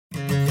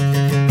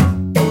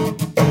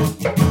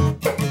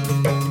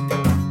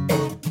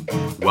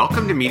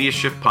to Media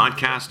Shift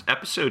Podcast,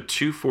 episode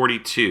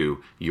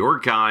 242, your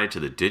guide to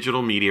the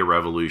digital media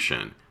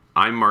revolution.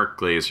 I'm Mark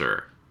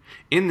Glazer.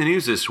 In the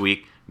news this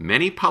week,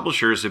 many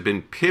publishers have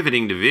been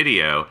pivoting to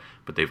video,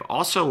 but they've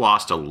also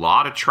lost a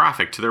lot of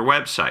traffic to their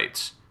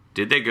websites.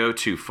 Did they go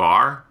too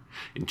far?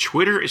 And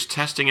Twitter is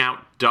testing out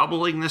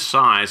doubling the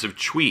size of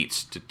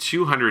tweets to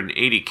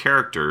 280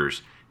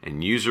 characters,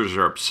 and users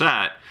are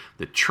upset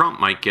that Trump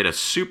might get a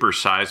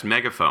supersized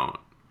megaphone.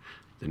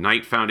 The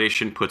Knight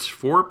Foundation puts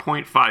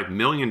 $4.5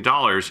 million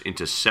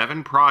into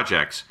 7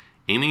 projects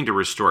aiming to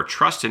restore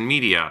trust in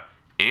media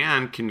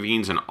and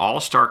convenes an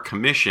all-star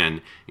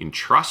commission in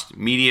trust,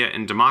 media,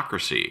 and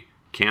democracy.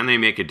 Can they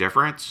make a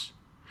difference?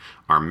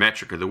 Our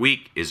metric of the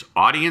week is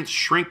audience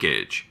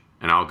shrinkage,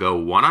 and I'll go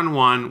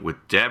one-on-one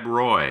with Deb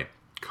Roy,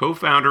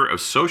 co-founder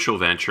of social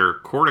venture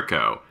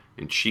Cortico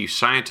and chief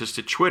scientist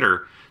at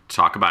Twitter, to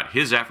talk about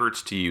his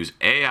efforts to use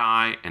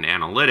AI and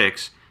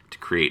analytics to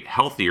create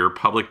healthier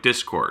public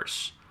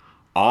discourse.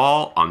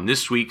 All on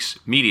this week's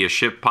Media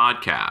Shift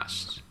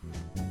Podcast.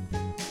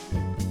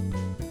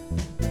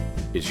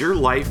 Is your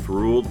life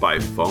ruled by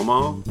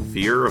FOMO,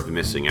 fear of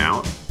missing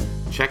out?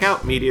 Check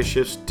out Media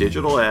Shift's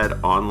digital ed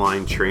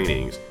online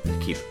trainings to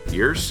keep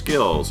your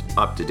skills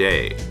up to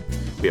date.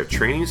 We have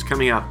trainings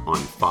coming up on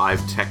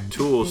 5 tech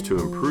tools to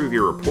improve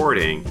your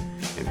reporting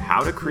and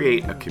how to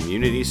create a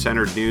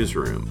community-centered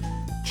newsroom.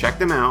 Check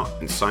them out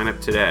and sign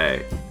up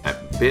today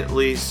at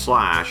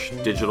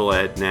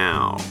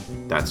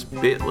bit.ly/digitalednow. That's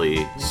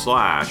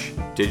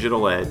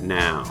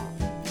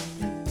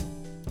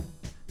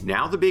bit.ly/digitalednow.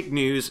 Now the big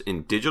news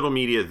in digital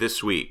media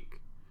this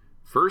week.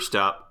 First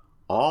up,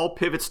 all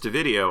pivots to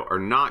video are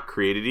not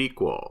created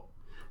equal.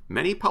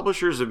 Many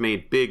publishers have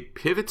made big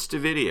pivots to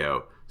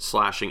video,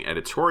 slashing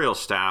editorial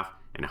staff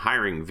and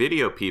hiring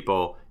video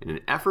people in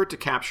an effort to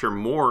capture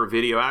more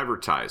video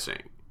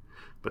advertising.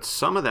 But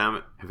some of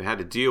them have had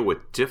to deal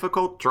with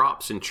difficult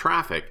drops in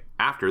traffic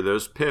after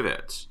those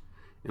pivots.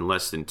 In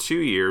less than 2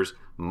 years,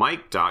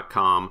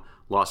 Mic.com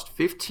lost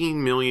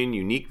 15 million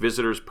unique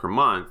visitors per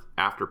month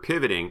after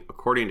pivoting,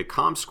 according to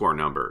Comscore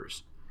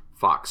numbers.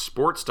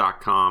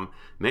 FoxSports.com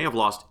may have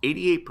lost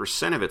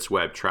 88% of its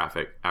web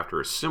traffic after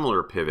a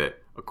similar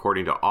pivot,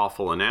 according to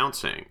Awful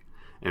Announcing.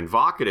 And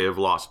Vocative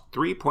lost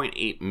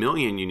 3.8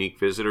 million unique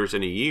visitors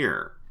in a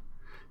year.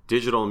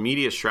 Digital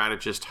media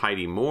strategist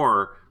Heidi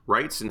Moore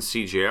writes in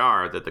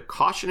CJR that the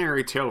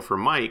cautionary tale for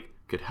Mike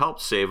could help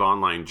save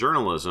online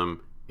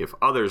journalism if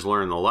others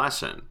learn the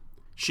lesson.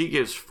 She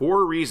gives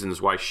 4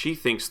 reasons why she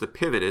thinks the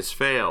pivot has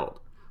failed: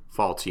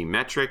 faulty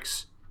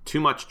metrics, too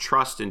much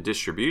trust in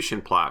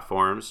distribution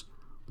platforms,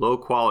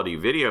 low-quality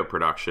video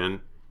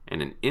production,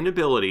 and an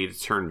inability to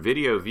turn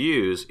video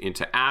views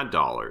into ad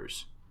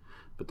dollars.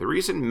 But the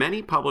reason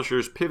many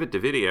publishers pivot to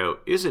video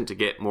isn't to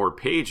get more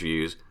page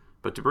views,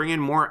 but to bring in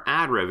more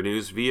ad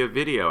revenues via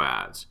video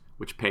ads,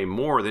 which pay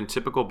more than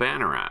typical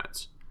banner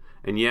ads.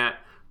 And yet,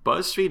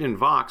 BuzzFeed and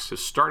Vox have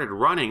started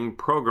running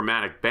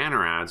programmatic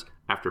banner ads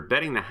after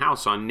betting the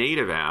house on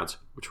native ads,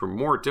 which were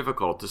more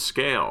difficult to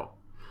scale.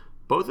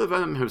 Both of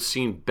them have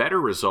seen better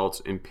results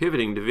in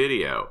pivoting to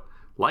video,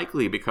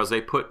 likely because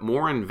they put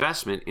more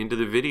investment into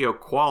the video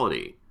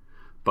quality.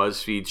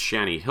 BuzzFeed's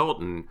Shani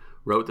Hilton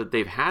wrote that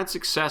they've had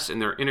success in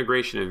their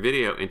integration of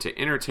video into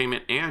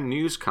entertainment and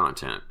news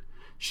content.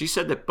 She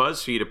said that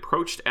BuzzFeed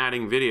approached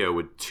adding video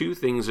with 2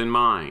 things in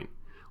mind.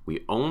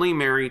 We only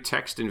marry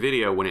text and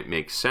video when it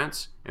makes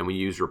sense, and we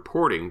use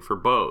reporting for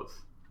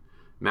both.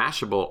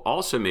 Mashable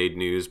also made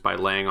news by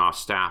laying off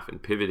staff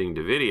and pivoting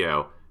to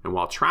video, and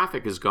while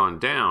traffic has gone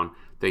down,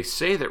 they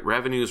say that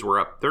revenues were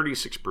up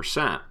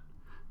 36%.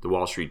 The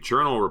Wall Street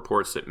Journal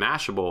reports that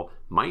Mashable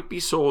might be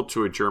sold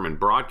to a German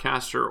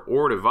broadcaster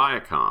or to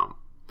Viacom.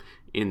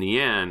 In the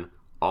end,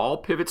 all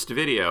pivots to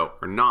video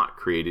are not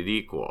created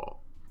equal.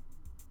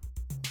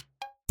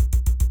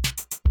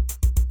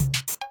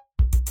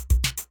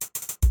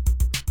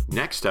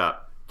 Next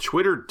up,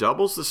 Twitter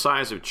doubles the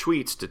size of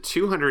tweets to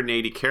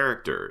 280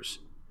 characters.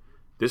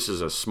 This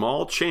is a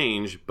small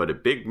change, but a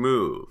big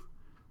move.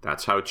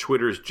 That's how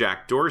Twitter's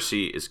Jack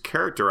Dorsey is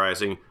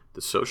characterizing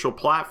the social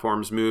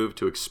platform's move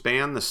to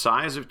expand the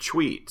size of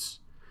tweets.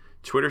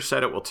 Twitter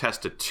said it will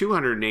test a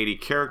 280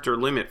 character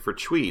limit for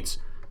tweets,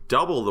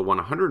 double the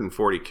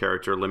 140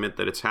 character limit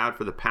that it's had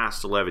for the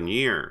past 11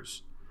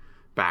 years.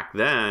 Back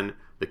then,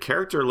 the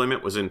character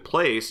limit was in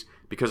place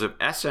because of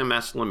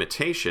SMS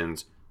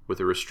limitations, with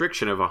a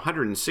restriction of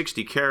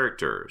 160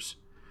 characters.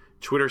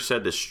 Twitter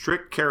said the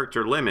strict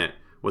character limit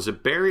was a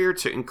barrier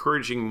to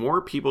encouraging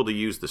more people to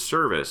use the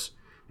service,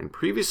 and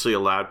previously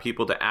allowed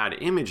people to add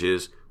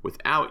images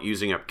without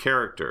using up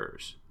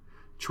characters.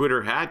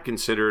 Twitter had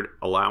considered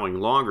allowing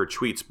longer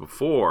tweets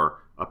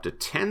before, up to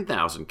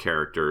 10,000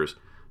 characters,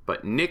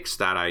 but nixed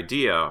that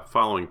idea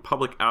following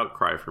public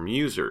outcry from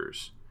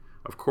users.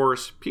 Of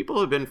course, people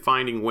have been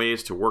finding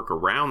ways to work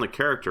around the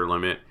character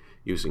limit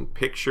using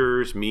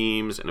pictures,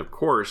 memes, and of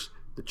course,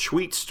 the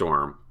tweet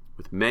storm,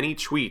 with many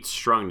tweets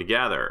strung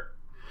together.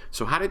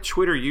 So how did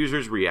Twitter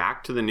users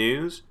react to the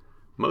news?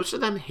 Most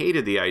of them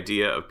hated the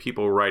idea of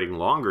people writing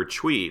longer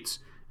tweets,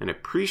 and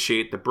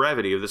appreciate the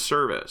brevity of the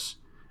service.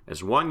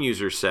 As one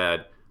user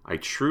said, "I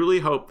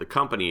truly hope the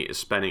company is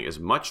spending as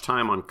much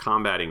time on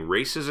combating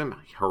racism,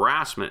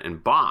 harassment,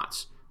 and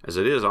bots as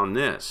it is on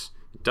this.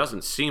 It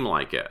doesn't seem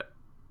like it."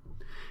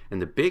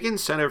 And the big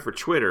incentive for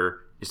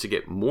Twitter is to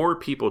get more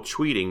people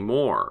tweeting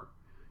more.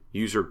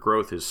 User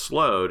growth has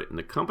slowed and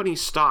the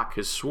company's stock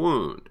has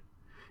swooned.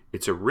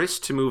 It's a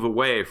risk to move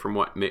away from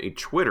what made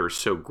Twitter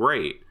so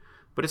great,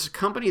 but it's a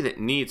company that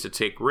needs to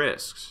take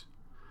risks.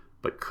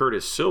 But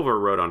Curtis Silver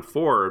wrote on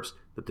Forbes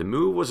that the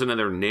move was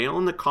another nail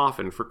in the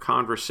coffin for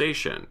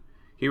conversation.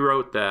 He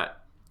wrote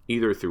that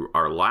either through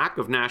our lack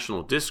of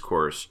national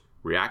discourse,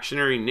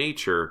 reactionary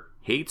nature,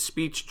 hate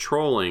speech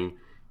trolling,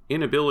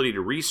 inability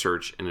to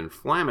research, and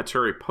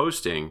inflammatory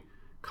posting,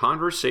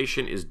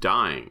 conversation is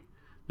dying.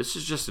 This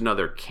is just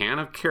another can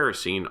of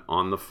kerosene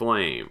on the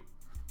flame.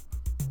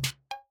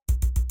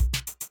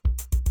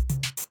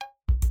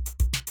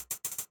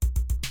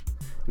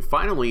 And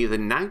finally, the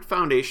Knight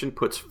Foundation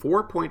puts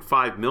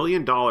 $4.5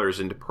 million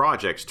into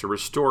projects to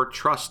restore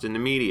trust in the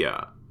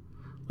media.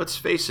 Let's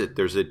face it,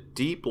 there's a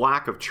deep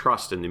lack of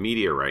trust in the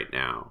media right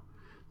now.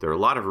 There are a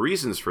lot of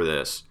reasons for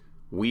this.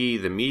 We,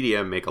 the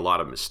media, make a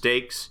lot of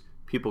mistakes.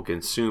 People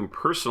consume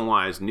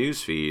personalized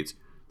news feeds.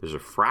 There's a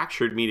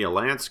fractured media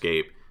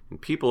landscape, and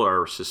people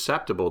are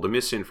susceptible to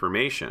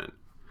misinformation.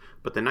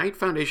 But the Knight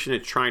Foundation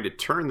is trying to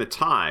turn the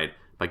tide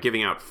by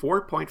giving out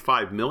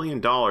 $4.5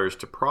 million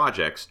to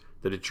projects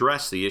that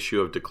address the issue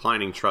of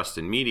declining trust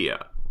in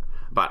media.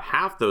 About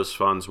half those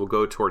funds will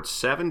go towards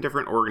 7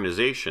 different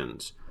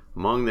organizations,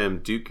 among them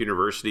Duke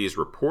University's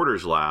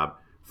Reporters Lab,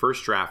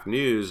 First Draft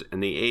News,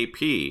 and the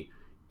AP,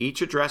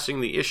 each addressing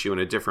the issue in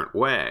a different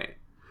way.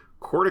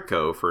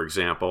 Cortico, for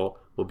example,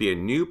 will be a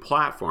new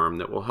platform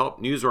that will help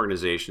news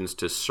organizations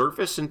to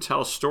surface and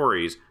tell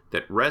stories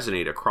that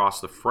resonate across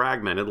the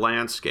fragmented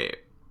landscape.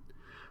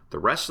 The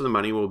rest of the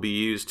money will be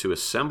used to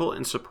assemble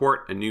and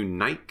support a new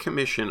Knight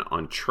Commission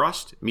on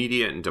Trust,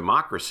 Media, and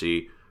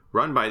Democracy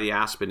run by the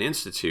Aspen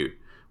Institute,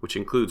 which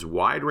includes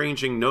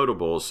wide-ranging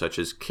notables such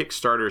as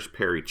Kickstarter's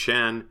Perry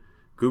Chen,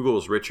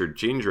 Google's Richard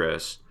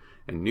Gingras,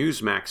 and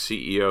Newsmax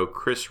CEO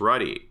Chris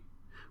Ruddy.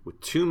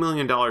 With $2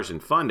 million in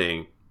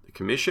funding, the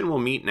commission will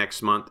meet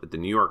next month at the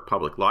New York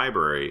Public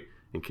Library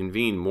and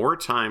convene more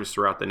times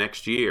throughout the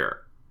next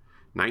year.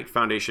 Knight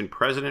Foundation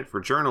President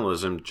for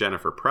Journalism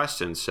Jennifer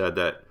Preston said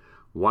that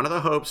one of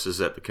the hopes is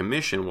that the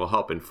commission will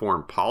help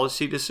inform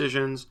policy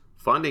decisions,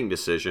 funding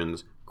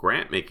decisions,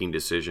 grant-making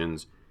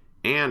decisions,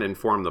 and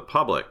inform the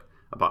public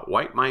about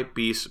what might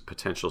be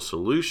potential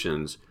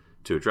solutions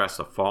to address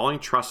the falling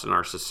trust in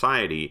our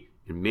society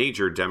in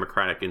major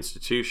democratic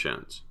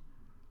institutions.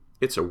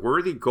 It's a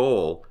worthy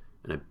goal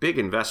and a big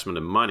investment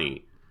of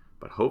money,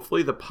 but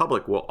hopefully the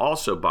public will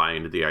also buy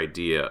into the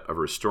idea of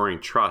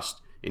restoring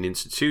trust in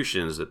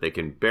institutions that they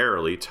can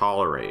barely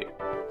tolerate.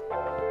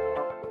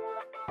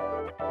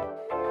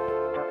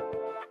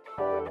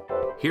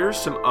 Here's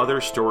some other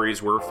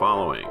stories we're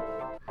following.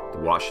 The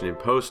Washington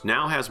Post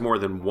now has more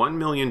than 1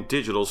 million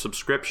digital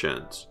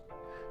subscriptions.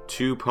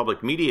 2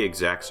 public media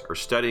execs are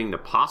studying the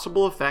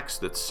possible effects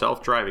that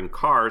self-driving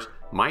cars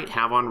might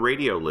have on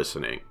radio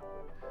listening.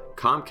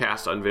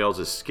 Comcast unveils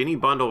a skinny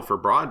bundle for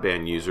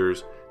broadband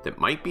users that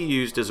might be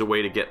used as a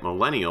way to get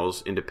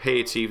millennials into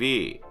pay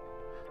TV.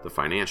 The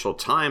Financial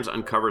Times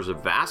uncovers a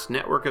vast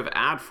network of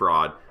ad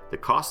fraud that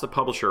costs the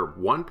publisher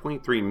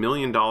 $1.3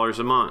 million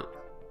a month.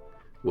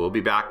 We'll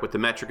be back with the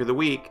metric of the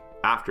week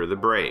after the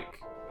break.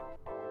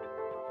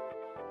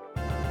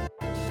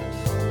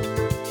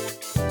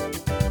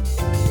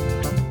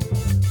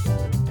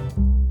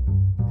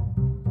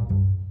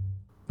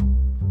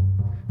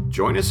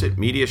 Join us at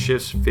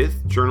MediaShift's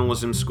 5th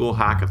Journalism School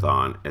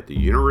Hackathon at the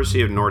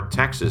University of North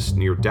Texas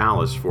near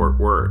Dallas, Fort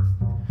Worth.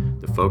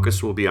 The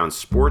focus will be on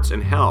sports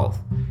and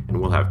health,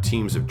 and we'll have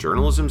teams of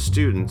journalism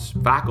students,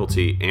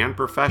 faculty, and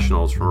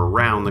professionals from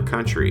around the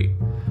country.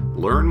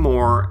 Learn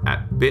more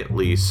at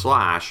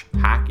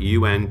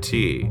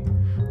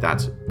bit.ly/hackunt.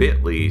 That's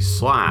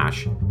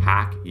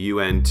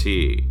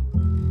bit.ly/hackunt.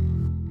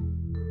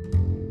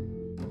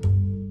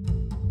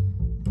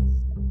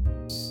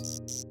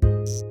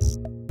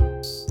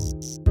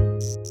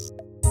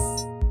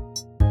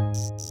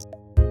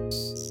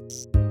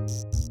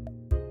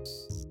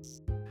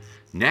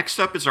 Next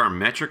up is our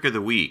metric of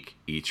the week.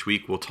 Each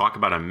week we'll talk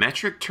about a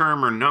metric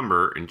term or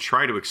number and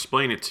try to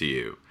explain it to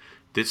you.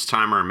 This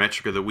time our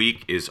metric of the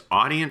week is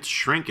audience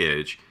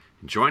shrinkage.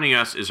 Joining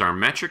us is our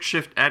Metric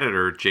Shift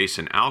editor,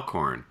 Jason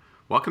Alcorn.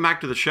 Welcome back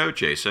to the show,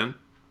 Jason.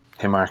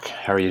 Hey, Mark.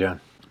 How are you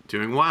doing?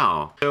 Doing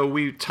well. So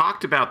we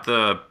talked about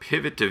the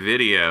pivot to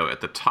video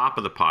at the top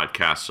of the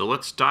podcast, so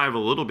let's dive a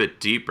little bit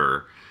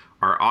deeper.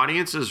 Are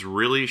audiences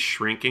really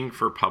shrinking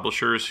for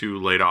publishers who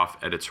laid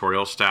off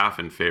editorial staff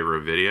in favor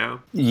of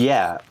video?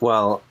 Yeah,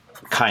 well,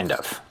 kind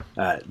of.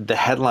 The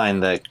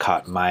headline that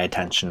caught my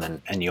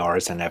attention and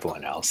yours and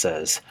everyone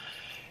else's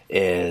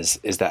is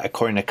that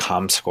according to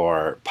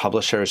ComScore,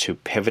 publishers who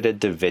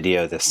pivoted to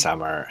video this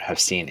summer have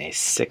seen a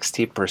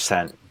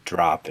 60%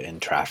 drop in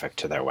traffic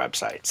to their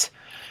websites.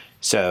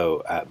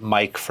 So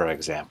Mike, for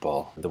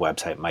example, the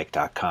website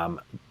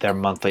Mike.com, their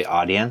monthly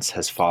audience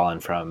has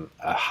fallen from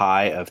a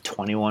high of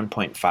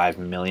 21.5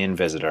 million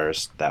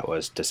visitors, that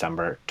was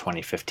December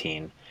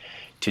 2015,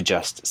 to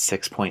just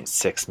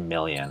 6.6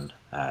 million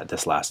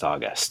this last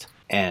August.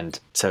 And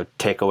so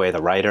take away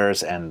the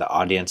writers and the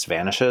audience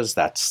vanishes.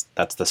 That's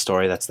the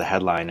story, that's the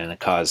headline, and it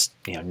caused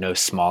no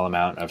small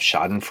amount of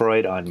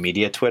schadenfreude on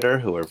media Twitter,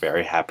 who were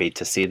very happy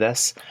to see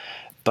this.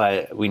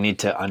 But we need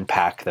to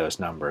unpack those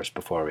numbers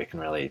before we can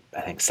really, I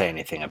think, say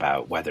anything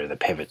about whether the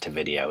pivot to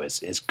video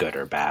is good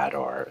or bad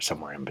or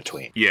somewhere in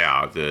between.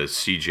 Yeah, the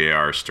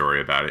CJR story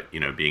about it,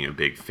 being a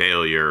big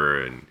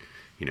failure, and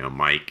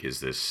Mike is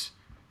this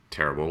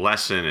terrible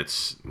lesson.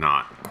 It's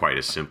not quite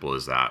as simple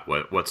as that.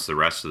 What's the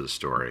rest of the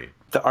story?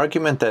 The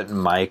argument that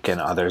Mike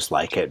and others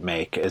like it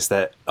make is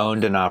that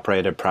owned and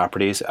operated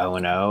properties,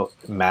 O&O,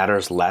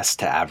 matters less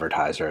to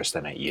advertisers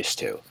than it used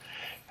to.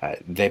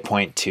 They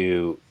point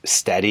to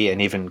steady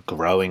and even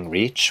growing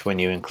reach when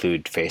you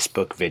include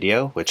Facebook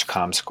video, which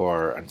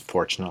Comscore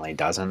unfortunately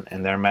doesn't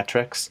in their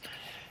metrics.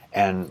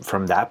 And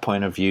from that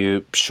point of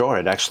view, sure,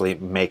 it actually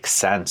makes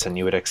sense, and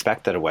you would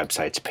expect that a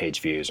website's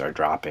page views are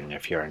dropping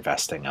if you're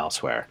investing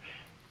elsewhere.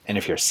 And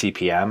if your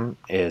CPM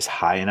is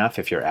high enough,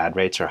 if your ad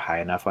rates are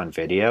high enough on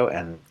video,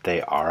 and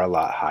they are a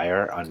lot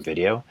higher on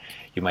video,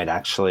 you might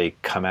actually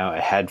come out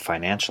ahead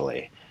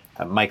financially.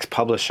 Mike's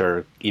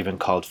publisher even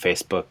called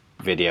Facebook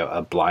video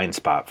a blind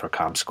spot for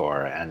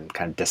Comscore and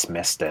kind of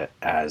dismissed it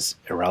as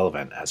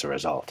irrelevant as a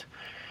result.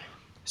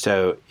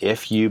 So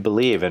if you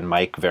believe, and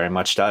Mike very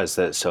much does,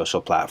 that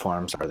social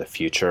platforms are the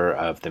future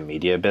of the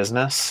media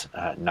business,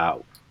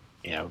 not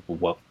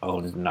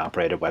owned and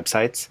operated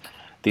websites,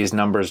 these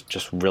numbers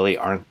just really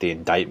aren't the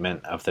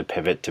indictment of the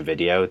pivot to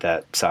video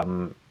that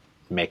some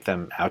make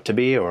them out to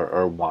be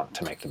or want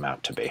to make them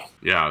out to be.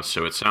 Yeah,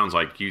 so it sounds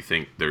like you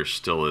think there's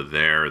still a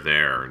there,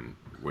 and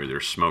where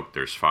there's smoke,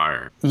 there's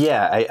fire.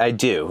 Yeah, I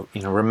do.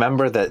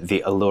 Remember that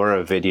the allure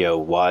of video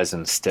was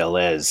and still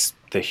is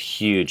the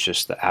huge,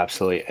 just the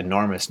absolutely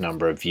enormous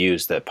number of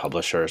views that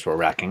publishers were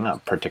racking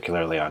up,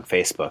 particularly on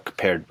Facebook,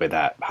 paired with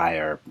that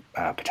higher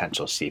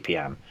potential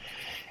CPM.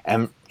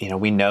 And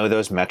we know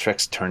those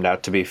metrics turned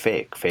out to be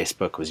fake.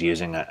 Facebook was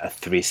using a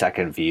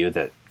 3-second view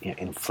that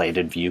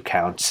inflated view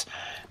counts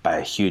by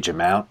a huge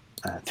amount.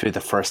 Through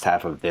the first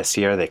half of this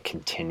year, they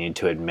continued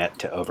to admit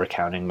to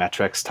overcounting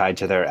metrics tied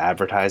to their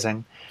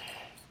advertising.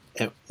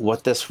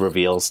 What this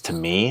reveals to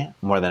me,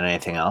 more than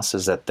anything else,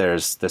 is that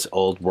there's this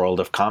old world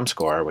of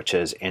Comscore, which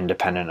is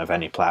independent of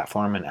any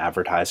platform, and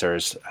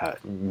advertisers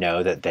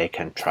know that they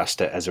can trust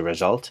it as a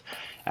result.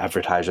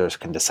 Advertisers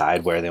can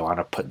decide where they want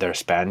to put their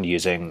spend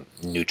using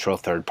neutral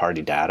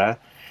third-party data.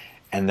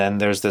 And then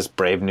there's this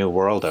brave new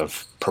world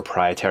of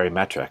proprietary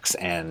metrics,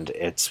 and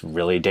it's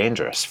really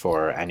dangerous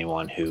for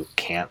anyone who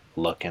can't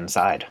look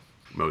inside.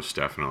 Most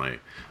definitely.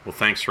 Well,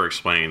 thanks for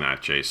explaining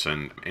that,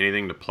 Jason.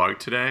 Anything to plug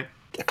today?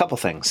 A couple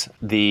things.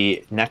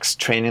 The next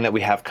training that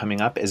we have coming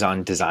up is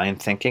on design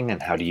thinking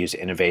and how to use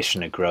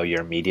innovation to grow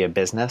your media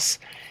business.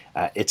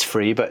 It's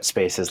free, but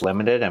space is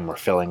limited, and we're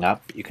filling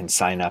up. You can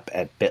sign up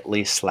at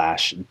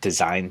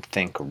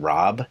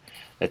bit.ly/designthinkrob.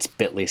 That's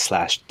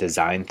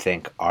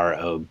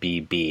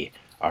bit.ly/designthinkrobb.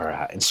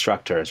 Our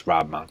instructor is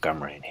Rob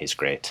Montgomery, and he's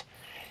great.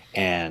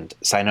 And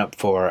sign up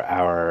for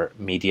our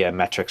Media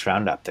Metrics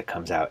Roundup that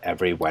comes out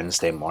every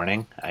Wednesday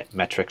morning at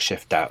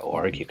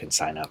metricshift.org. You can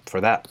sign up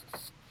for that.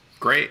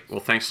 Great.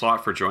 Well, thanks a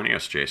lot for joining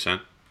us,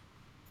 Jason.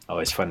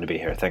 Always fun to be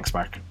here. Thanks,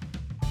 Mark.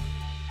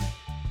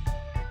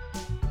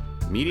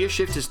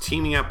 MediaShift is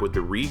teaming up with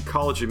the Reed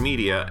College of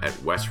Media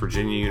at West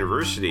Virginia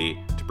University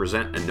to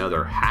present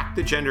another Hack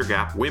the Gender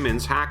Gap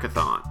Women's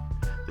Hackathon.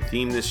 The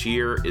theme this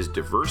year is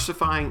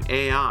Diversifying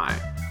AI.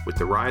 With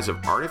the rise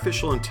of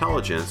artificial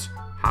intelligence,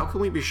 how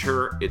can we be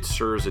sure it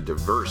serves a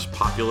diverse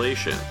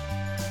population?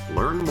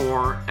 Learn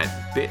more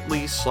at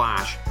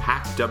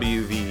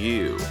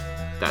bit.ly/hackwvu.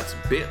 That's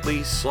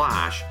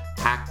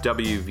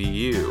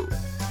bit.ly/hackwvu.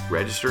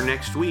 Register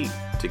next week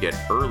to get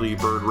early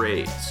bird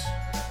rates.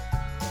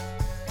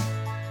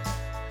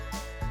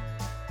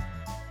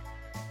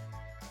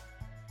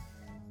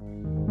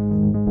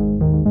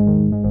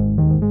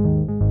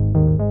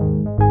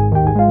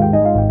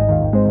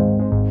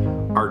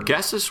 Our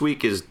guest this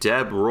week is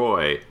Deb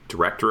Roy,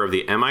 director of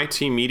the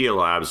MIT Media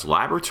Lab's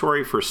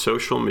Laboratory for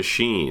Social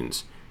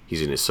Machines.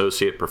 He's an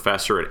associate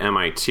professor at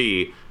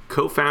MIT,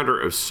 co-founder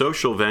of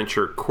social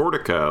venture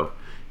Cortico,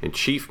 and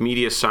chief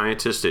media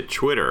scientist at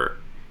Twitter.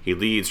 He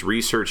leads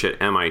research at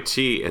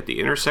MIT at the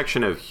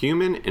intersection of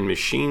human and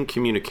machine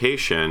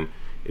communication,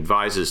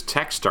 advises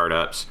tech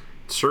startups,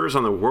 serves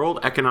on the World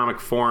Economic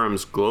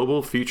Forum's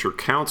Global Future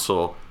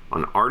Council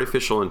on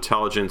artificial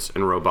intelligence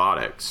and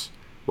robotics.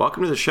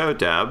 Welcome to the show,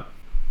 Deb.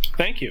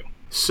 Thank you.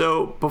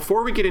 So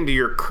before we get into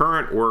your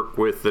current work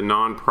with the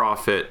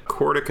nonprofit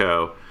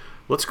Cortico,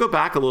 let's go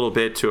back a little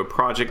bit to a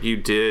project you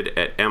did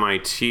at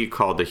MIT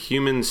called the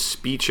Human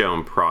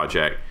Speechome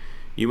Project.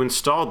 You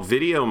installed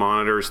video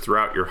monitors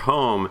throughout your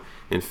home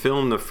and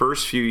filmed the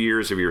first few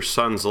years of your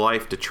son's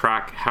life to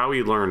track how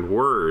he learned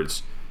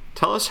words.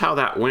 Tell us how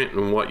that went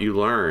and what you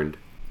learned.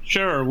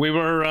 Sure. We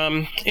were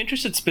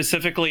interested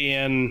specifically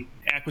in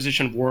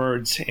acquisition of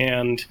words,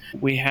 and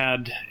we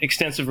had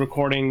extensive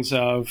recordings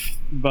of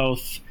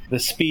both the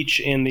speech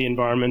in the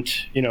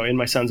environment, in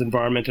my son's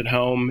environment at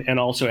home, and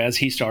also as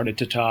he started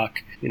to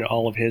talk,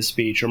 all of his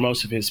speech or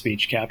most of his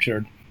speech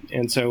captured.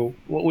 And so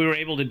what we were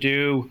able to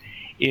do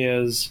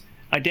is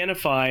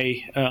identify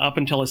up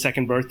until his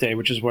second birthday,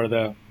 which is where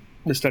the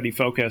study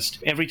focused,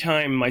 every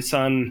time my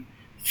son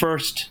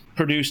first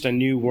produced a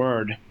new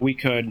word, we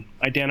could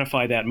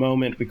identify that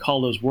moment. We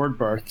call those word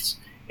births.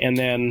 And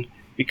then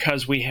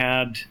because we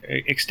had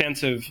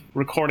extensive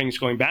recordings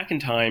going back in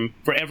time,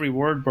 for every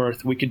word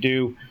birth, we could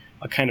do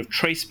a kind of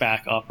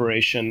traceback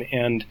operation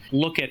and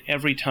look at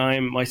every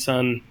time my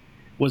son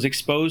was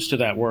exposed to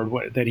that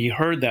word, that he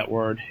heard that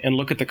word, and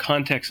look at the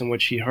context in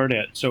which he heard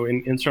it. So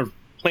in sort of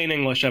plain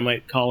English, I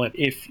might call it,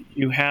 if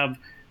you have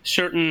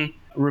certain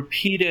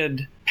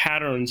repeated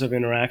patterns of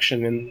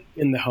interaction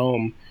in the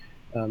home,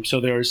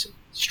 so there's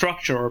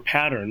structure or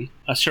pattern,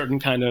 a certain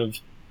kind of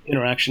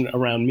interaction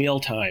around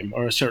mealtime,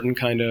 or a certain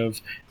kind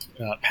of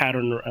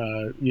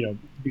pattern,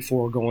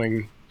 before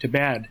going to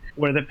bed,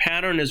 where the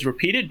pattern is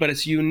repeated, but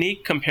it's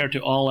unique compared to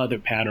all other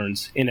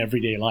patterns in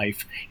everyday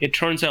life. It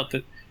turns out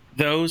that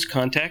those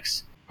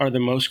contexts are the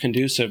most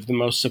conducive, the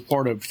most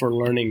supportive for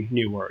learning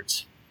new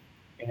words.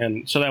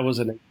 And so that was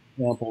an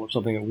example of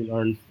something that we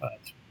learned through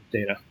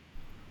data.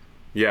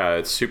 Yeah,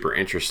 it's super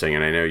interesting,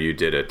 and I know you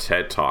did a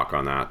TED Talk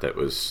on that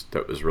was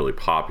really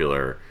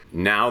popular.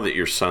 Now that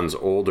your son's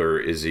older,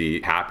 is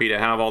he happy to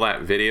have all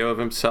that video of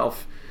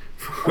himself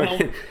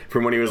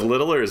from when he was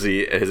little, or is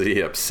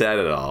he upset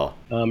at all?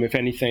 If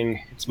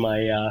anything, it's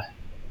my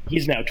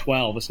he's now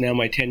 12. It's now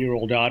my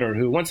 10-year-old daughter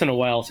who once in a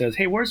while says,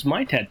 "Hey, where's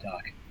my TED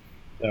Talk?"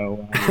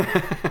 So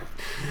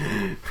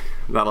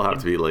that'll have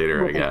to be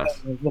later, I guess.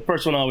 The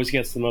first one always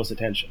gets the most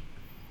attention.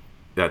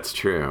 That's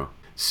true.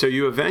 So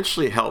you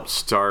eventually helped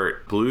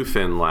start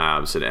Bluefin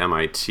Labs at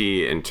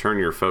MIT and turn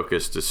your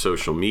focus to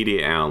social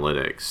media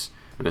analytics,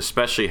 and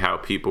especially how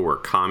people were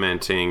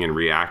commenting and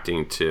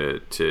reacting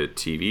to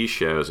TV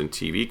shows and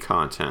TV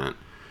content.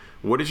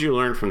 What did you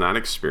learn from that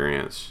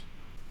experience?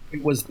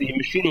 It was the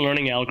machine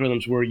learning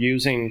algorithms we're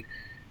using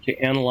to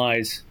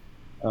analyze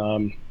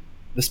the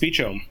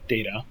speechome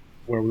data,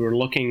 where we were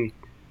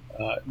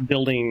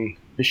building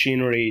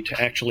machinery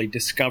to actually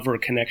discover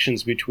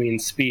connections between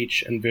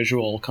speech and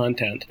visual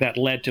content that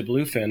led to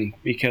Bluefin,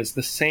 because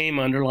the same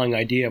underlying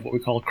idea of what we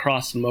call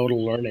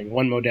cross-modal learning,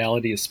 one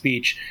modality is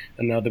speech,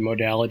 another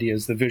modality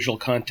is the visual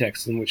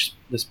context in which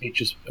the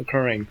speech is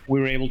occurring, we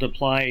were able to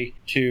apply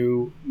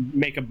to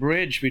make a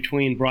bridge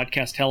between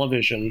broadcast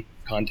television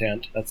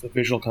content, that's the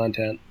visual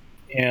content,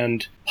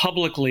 and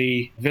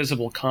publicly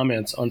visible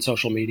comments on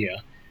social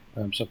media.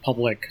 So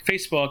public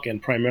Facebook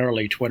and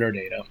primarily Twitter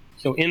data.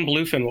 So in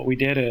Bluefin, what we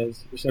did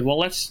is we said, well,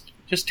 let's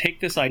just take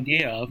this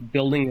idea of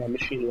building a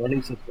machine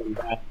learning system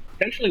that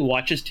essentially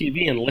watches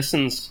TV and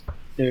listens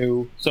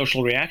to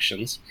social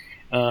reactions,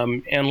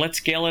 and let's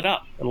scale it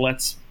up, and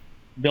let's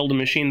build a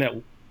machine that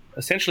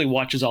essentially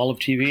watches all of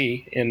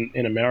TV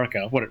in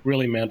America. What it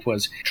really meant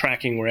was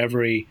tracking where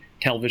every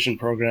television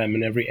program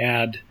and every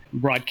ad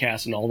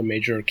broadcast in all the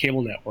major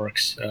cable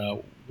networks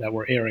that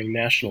were airing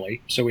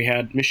nationally. So we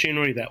had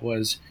machinery that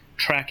was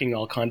tracking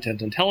all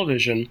content on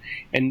television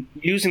and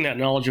using that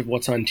knowledge of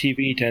what's on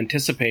TV to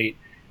anticipate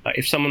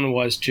if someone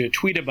was to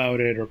tweet about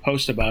it or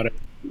post about it,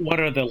 what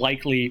are the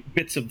likely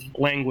bits of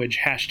language,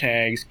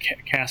 hashtags,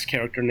 cast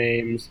character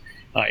names,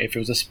 if it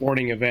was a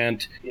sporting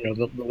event,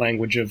 the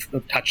language of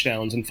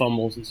touchdowns and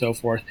fumbles and so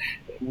forth.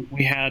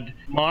 We had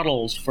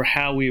models for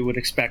how we would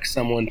expect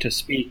someone to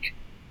speak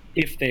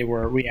if they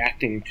were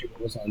reacting to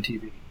what was on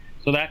TV.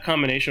 So that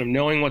combination of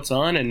knowing what's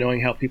on and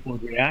knowing how people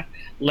would react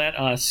let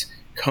us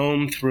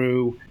comb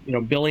through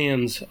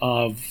billions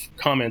of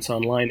comments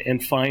online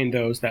and find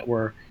those that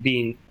were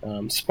being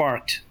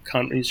sparked,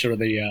 sort of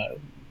the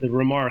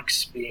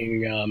remarks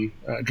being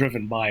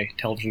driven by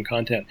television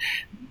content.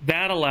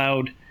 That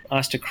allowed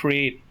us to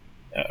create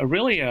a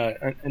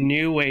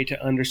new way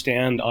to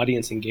understand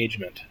audience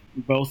engagement,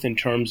 both in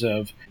terms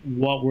of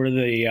what were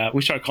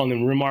we started calling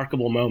them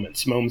remarkable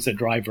moments that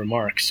drive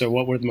remarks. So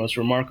what were the most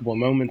remarkable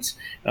moments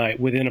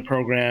within a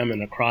program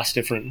and across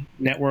different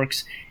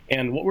networks?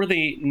 And what were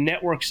the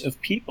networks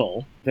of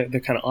people, the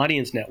kind of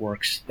audience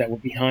networks that were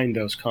behind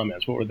those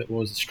comments? What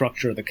was the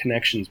structure, the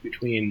connections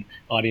between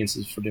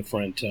audiences for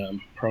different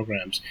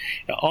programs?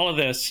 All of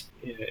this,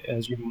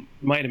 as you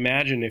might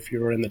imagine, if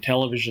you're in the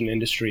television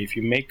industry, if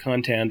you make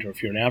content or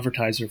if you're an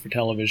advertiser for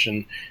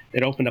television,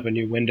 it opened up a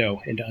new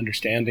window into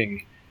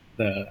understanding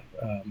the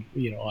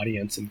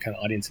audience and kind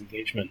of audience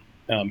engagement.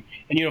 And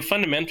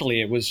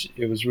fundamentally, it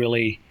was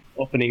really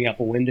opening up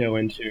a window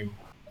into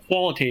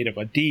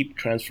a deep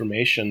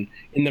transformation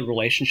in the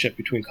relationship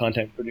between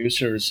content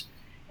producers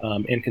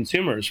and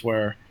consumers,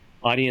 where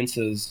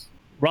audiences,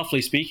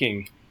 roughly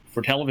speaking,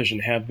 for television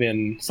have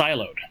been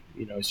siloed.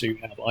 So you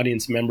have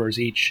audience members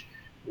each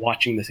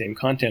watching the same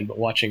content but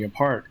watching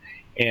apart.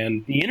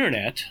 And the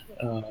internet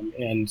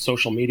and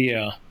social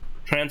media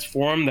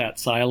transform that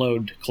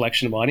siloed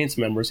collection of audience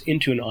members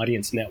into an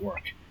audience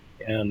network.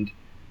 And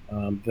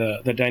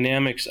the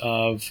dynamics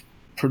of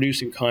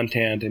producing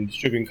content and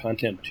distributing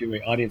content to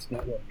an audience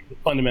network is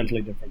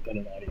fundamentally different than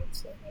an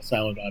audience, a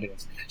siloed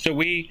audience. So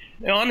we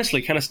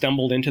honestly kind of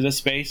stumbled into this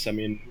space. I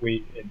mean,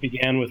 it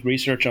began with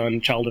research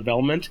on child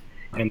development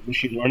and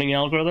machine learning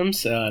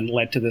algorithms and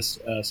led to this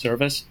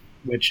service,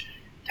 which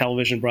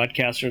television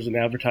broadcasters and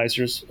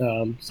advertisers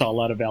saw a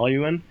lot of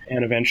value in.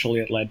 And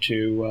eventually it led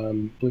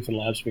to Bluefin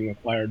Labs being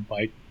acquired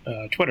by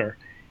Twitter.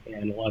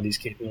 And a lot of these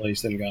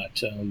capabilities then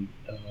got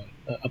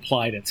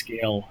applied at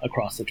scale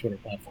across the Twitter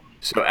platform.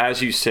 So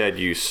as you said,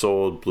 you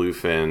sold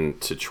Bluefin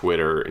to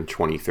Twitter in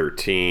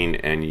 2013,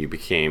 and you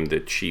became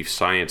the chief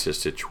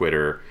scientist at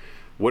Twitter.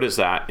 What does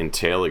that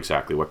entail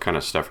exactly? What kind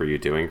of stuff are you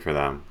doing for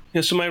them?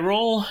 Yeah, so my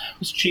role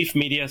was chief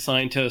media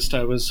scientist.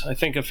 I was, I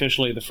think,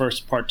 officially the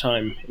first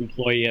part-time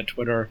employee at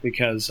Twitter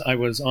because I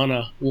was on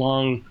a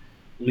long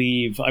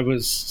leave. I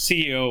was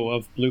CEO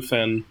of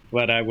Bluefin,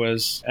 but I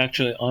was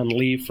actually on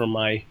leave from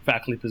my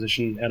faculty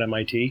position at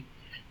MIT.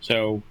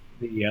 So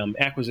the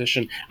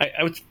acquisition,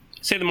 I would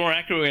say the more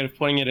accurate way of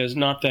putting it is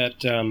not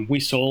that we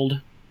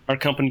sold our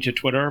company to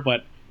Twitter,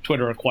 but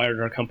Twitter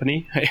acquired our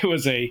company. It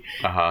was a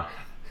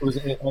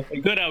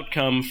good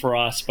outcome for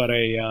us, but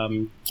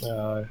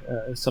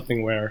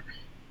something where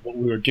what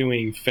we were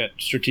doing fit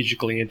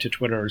strategically into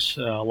Twitter's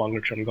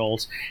longer-term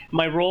goals.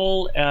 My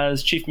role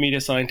as chief media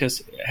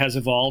scientist has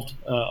evolved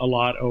a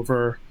lot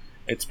over,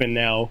 it's been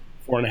now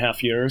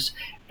 4.5 years.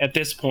 At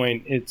this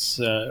point, it's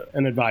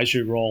an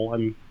advisory role.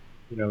 I'm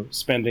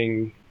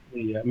spending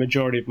the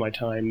majority of my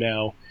time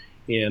now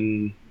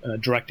in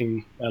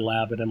directing my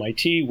lab at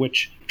MIT,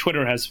 which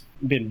Twitter has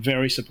been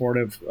very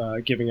supportive,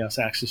 giving us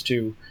access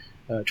to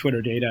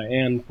Twitter data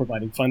and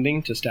providing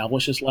funding to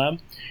establish this lab.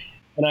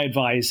 And I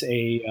advise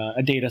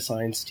a data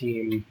science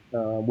team,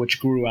 which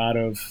grew out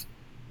of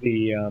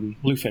the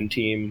Bluefin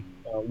team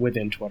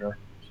within Twitter.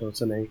 So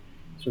it's in a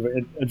sort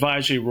of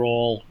advisory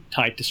role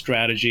tied to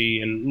strategy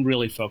and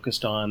really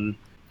focused on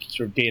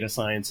sort of data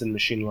science and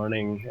machine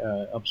learning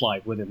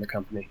applied within the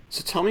company.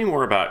 So tell me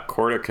more about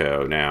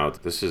Cortico now.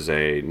 This is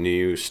a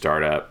new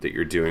startup that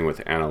you're doing with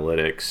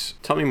analytics.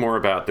 Tell me more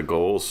about the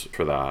goals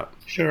for that.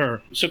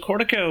 Sure. So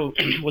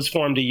Cortico was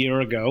formed a year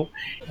ago,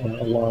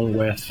 along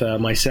with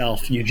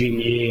myself,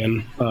 Eugene Yee,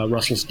 and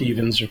Russell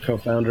Stevens, our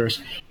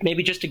co-founders.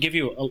 Maybe just to give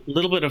you a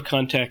little bit of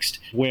context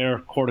where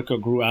Cortico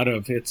grew out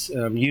of, it's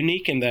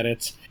unique in that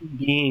it's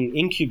being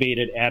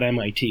incubated at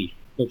MIT.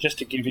 So just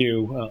to give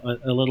you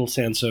a little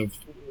sense of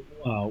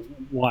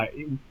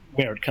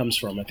where it comes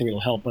from, I think it'll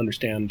help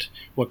understand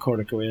what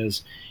Cortico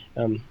is.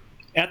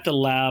 At the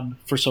Lab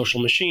for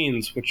Social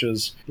Machines, which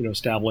was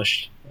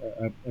established,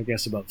 I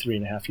guess, about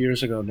 3.5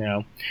 years ago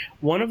now,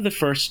 one of the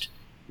first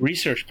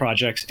research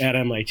projects at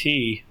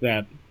MIT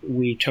that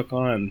we took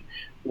on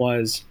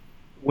was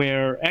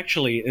where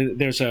actually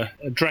there's a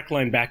direct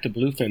line back to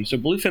Bluefin. So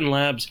Bluefin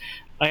Labs,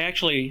 I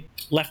actually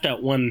left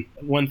out one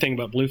thing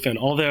about Bluefin,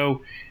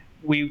 although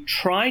we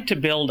tried to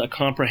build a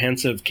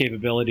comprehensive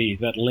capability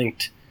that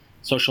linked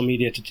social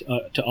media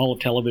to all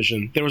of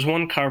television. There was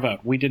one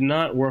carve-out. We did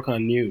not work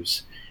on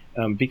news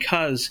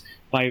because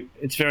by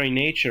its very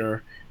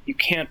nature, you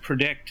can't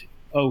predict,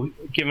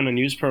 given a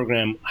news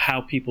program,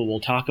 how people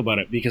will talk about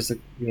it because,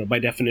 by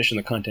definition,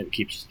 the content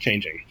keeps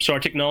changing. So our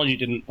technology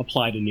didn't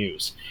apply to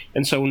news.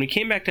 And so when we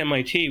came back to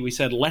MIT, we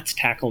said, let's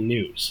tackle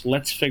news.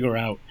 Let's figure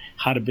out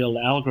how to build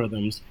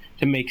algorithms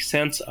to make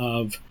sense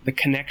of the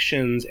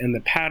connections and the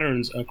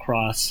patterns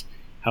across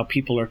how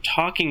people are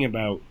talking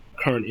about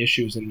current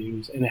issues in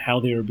news and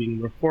how they are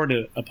being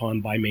reported upon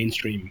by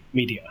mainstream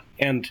media.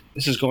 And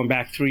this is going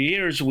back 3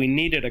 years. We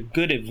needed a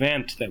good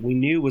event that we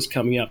knew was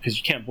coming up because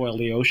you can't boil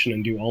the ocean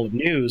and do all of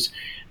news.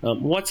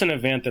 What's an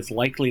event that's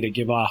likely to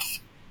give off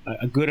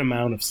a good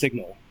amount of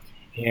signal?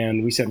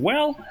 And we said,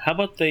 well, how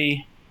about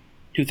the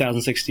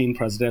 2016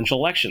 presidential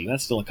election?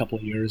 That's still a couple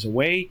of years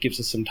away, gives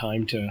us some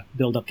time to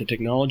build up the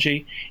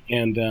technology,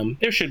 and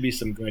there should be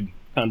some good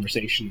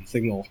conversation and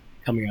signal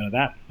coming out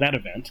of that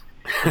event.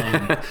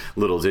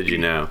 Little did you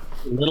know.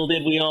 Little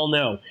did we all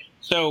know.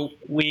 So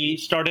we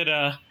started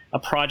a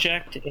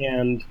project,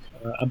 and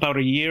about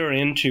a year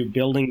into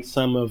building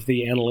some of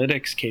the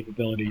analytics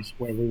capabilities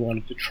where we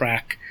wanted to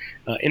track,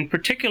 in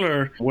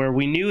particular, where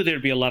we knew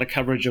there'd be a lot of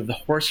coverage of the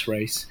horse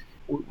race,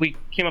 we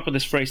came up with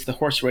this phrase, the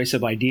horse race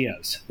of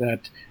ideas,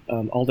 that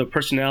although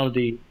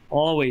personality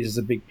always is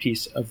a big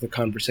piece of the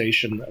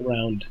conversation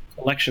around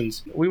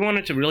elections, we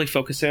wanted to really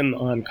focus in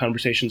on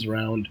conversations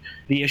around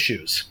the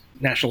issues,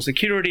 national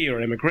security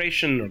or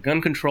immigration or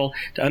gun control,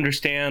 to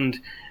understand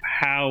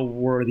how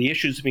were the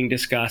issues being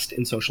discussed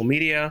in social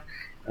media,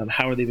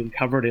 how are they being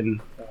covered in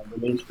the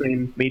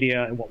mainstream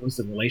media, and what was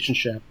the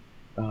relationship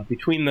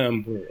between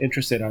them. We're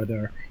interested, are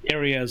there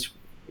areas,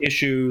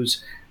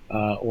 issues,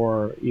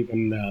 or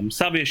even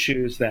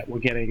sub-issues that were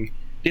getting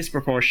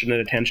disproportionate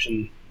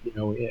attention,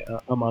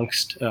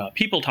 amongst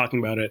people talking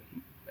about it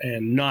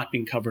and not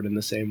being covered in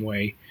the same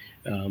way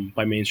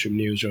by mainstream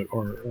news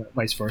or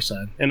vice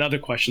versa, and other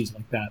questions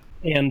like that.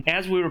 And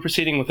as we were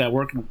proceeding with that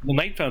work, the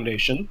Knight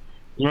Foundation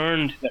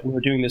learned that we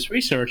were doing this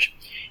research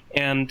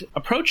and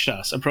approached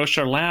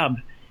our lab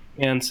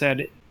and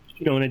said,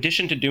 in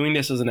addition to doing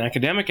this as an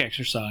academic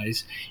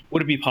exercise,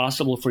 would it be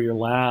possible for your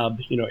lab,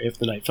 if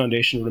the Knight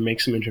Foundation were to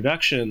make some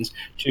introductions,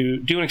 to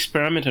do an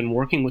experiment in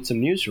working with some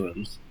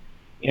newsrooms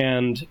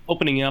and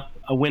opening up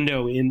a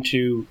window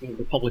into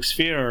the public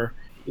sphere,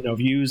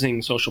 of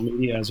using social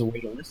media as a way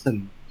to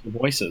listen to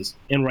voices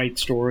and write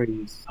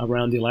stories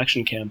around the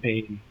election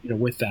campaign,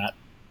 with that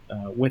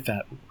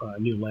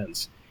new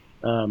lens.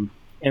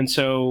 And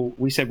so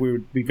we said we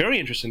would be very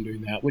interested in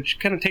doing that, which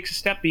kind of takes a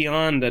step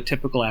beyond a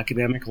typical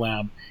academic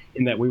lab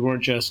in that we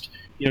weren't just,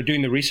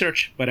 doing the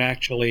research, but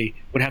actually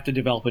would have to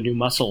develop a new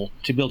muscle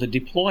to be able to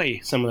deploy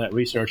some of that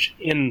research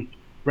in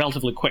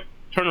relatively quick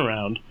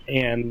turnaround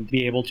and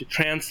be able to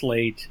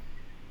translate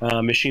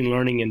machine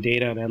learning and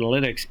data and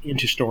analytics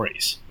into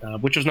stories,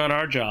 which was not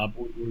our job.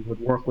 We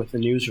would work with the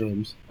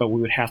newsrooms, but we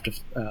would have to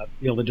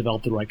be able to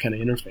develop the right kind of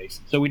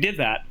interface. So we did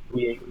that.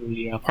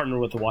 We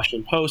partnered with the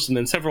Washington Post, and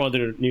then several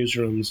other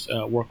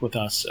newsrooms worked with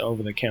us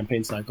over the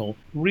campaign cycle.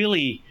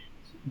 Really,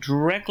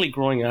 directly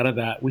growing out of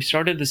that, we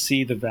started to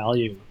see the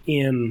value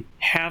in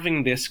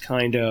having this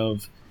kind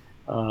of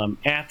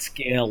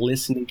at-scale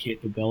listening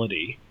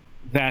capability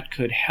that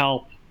could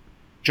help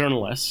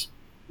journalists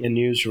in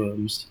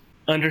newsrooms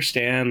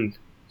understand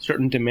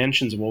certain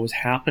dimensions of what was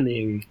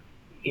happening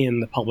in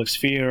the public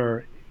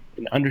sphere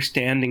and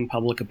understanding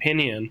public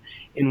opinion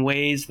in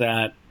ways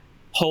that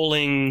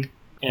polling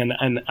and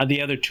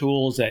the other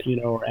tools that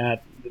are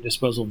at the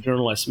disposal of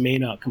journalists may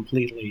not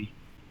completely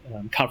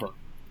cover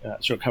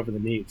the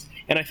needs.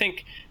 And I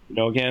think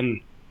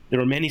again, there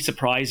were many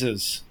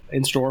surprises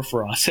in store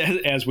for us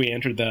as we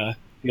entered the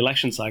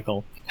election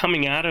cycle.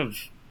 Coming out of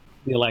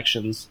the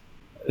elections,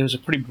 there's a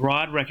pretty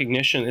broad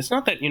recognition. It's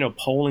not that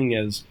polling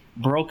is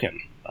broken.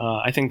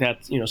 I think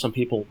that some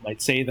people might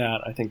say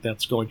that. I think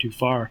that's going too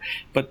far.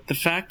 But the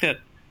fact that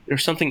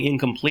there's something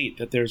incomplete,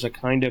 that there's a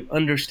kind of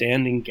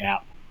understanding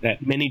gap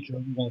that many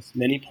journalists,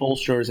 many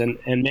pollsters,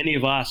 and many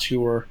of us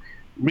who are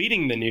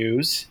reading the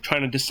news,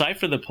 trying to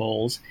decipher the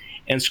polls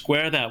and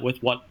square that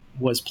with what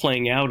was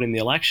playing out in the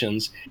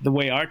elections, the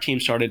way our team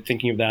started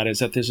thinking of that is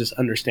that there's this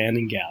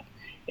understanding gap.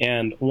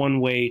 And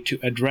one way to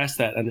address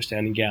that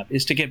understanding gap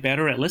is to get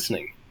better at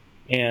listening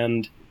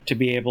and to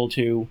be able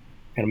to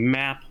kind of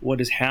map what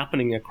is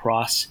happening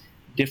across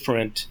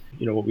different,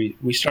 what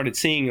we started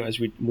seeing as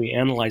we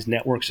analyzed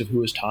networks of who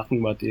was talking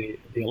about the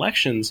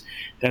elections,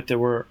 that there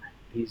were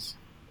these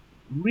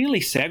really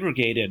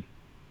segregated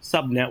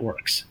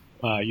sub-networks.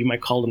 You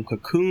might call them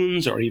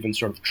cocoons or even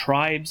sort of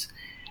tribes.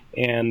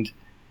 And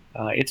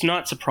it's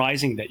not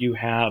surprising that you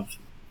have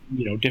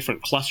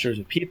different clusters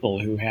of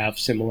people who have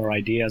similar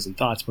ideas and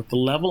thoughts, but the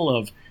level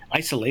of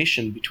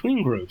isolation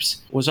between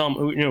groups was,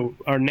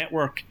 our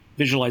network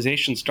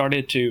visualization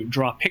started to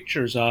draw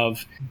pictures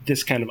of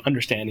this kind of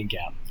understanding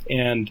gap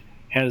and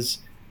has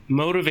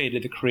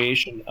motivated the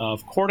creation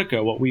of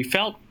Cortico, what we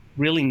felt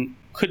really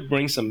could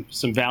bring some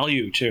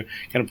value to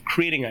kind of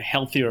creating a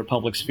healthier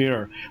public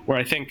sphere, where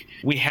I think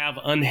we have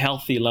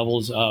unhealthy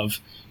levels of,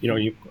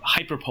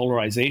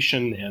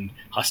 hyperpolarization and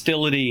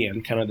hostility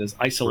and kind of this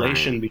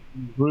isolation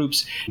between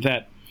groups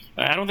that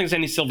I don't think there's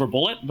any silver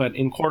bullet. But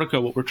in Cortico,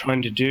 what we're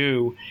trying to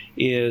do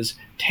is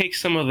take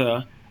some of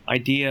the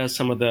ideas,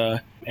 some of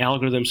the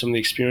algorithms, some of the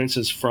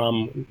experiences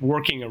from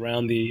working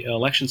around the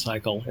election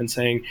cycle and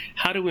saying,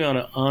 how do we on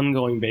an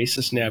ongoing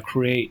basis now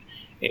create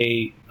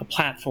a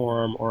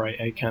platform or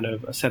a kind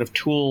of a set of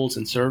tools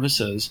and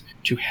services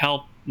to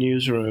help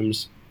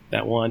newsrooms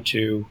that want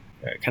to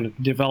kind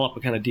of develop a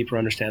kind of deeper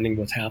understanding of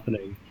what's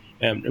happening.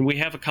 And we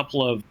have a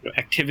couple of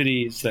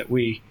activities that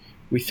we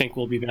think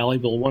will be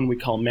valuable. One we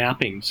call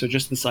mapping. So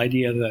just this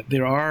idea that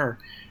there are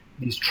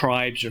these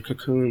tribes or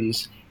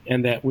cocoons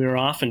and that we're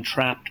often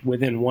trapped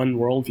within one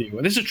worldview.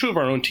 And this is true of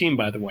our own team,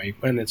 by the way,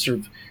 and it sort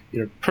of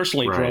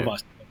personally drove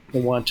us to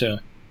want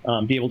to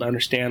be able to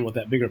understand what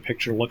that bigger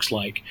picture looks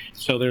like.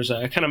 So there's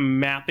a kind of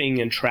mapping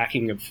and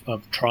tracking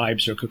of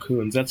tribes or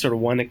cocoons. That's sort of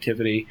one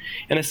activity.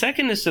 And a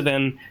second is to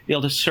then be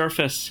able to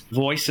surface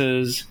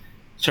voices,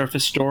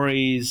 surface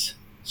stories,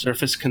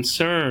 surface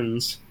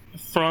concerns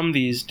from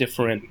these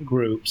different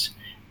groups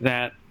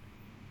that,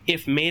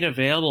 if made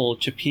available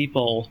to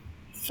people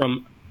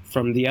from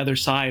the other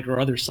side or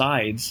other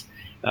sides,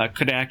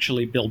 could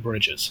actually build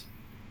bridges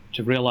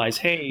to realize,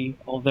 hey,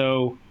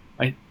 although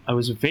I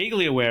was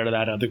vaguely aware of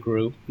that other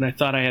group, and I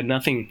thought I had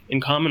nothing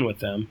in common with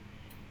them,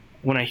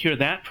 when I hear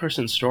that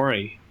person's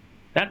story,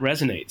 that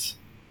resonates.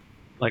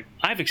 Like,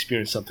 I've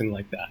experienced something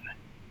like that.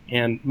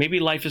 And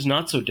maybe life is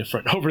not so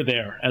different over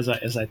there as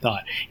I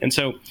thought. And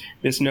so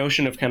this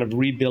notion of kind of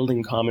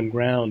rebuilding common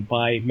ground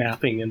by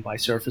mapping and by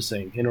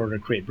surfacing in order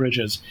to create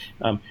bridges,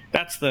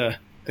 that's the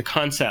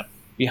concept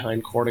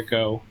behind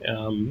Cortico.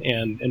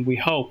 And we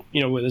hope,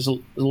 there's a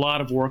lot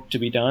of work to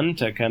be done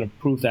to kind of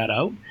prove that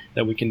out,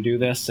 that we can do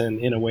this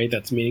in a way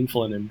that's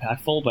meaningful and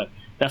impactful, but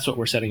that's what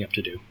we're setting up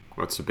to do.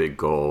 What's a big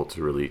goal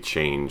to really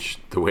change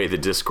the way the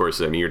discourse,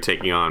 you're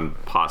taking on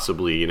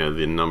possibly,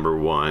 the number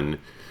one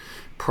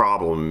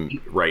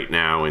problem right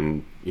now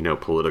in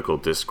political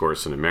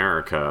discourse in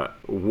America.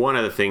 One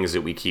of the things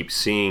that we keep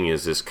seeing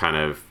is this kind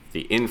of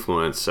the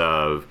influence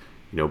of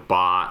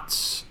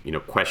bots,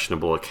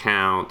 questionable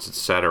accounts,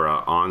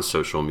 etc. on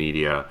social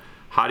media.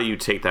 How do you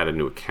take that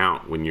into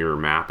account when you're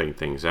mapping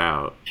things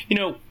out?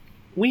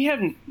 We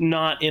have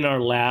not in our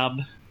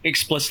lab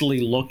explicitly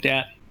looked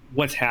at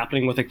what's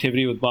happening with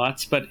activity with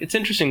bots, but it's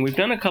interesting. We've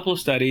done a couple of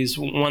studies,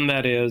 one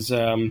that is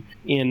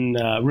in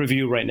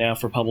review right now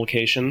for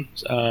publication,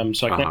 so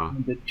I can't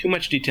go into too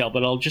much detail,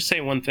 but I'll just say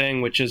one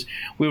thing, which is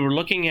we've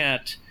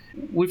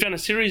done a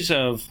series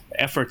of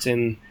efforts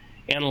in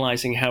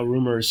analyzing how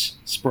rumors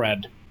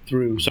spread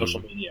through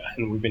social media,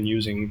 and we've been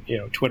using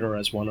Twitter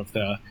as one of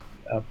the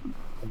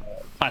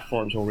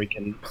platforms where we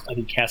can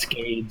study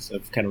cascades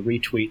of kind of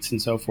retweets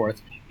and so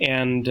forth.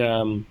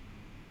 And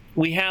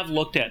we have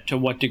looked at to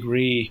what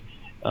degree,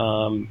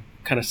 kind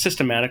of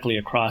systematically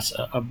across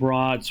a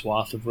broad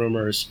swath of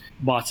rumors,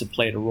 bots have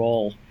played a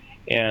role.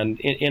 And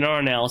in our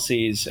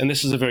analyses, and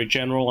this is a very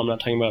general, I'm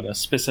not talking about a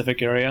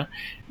specific area,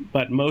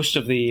 but most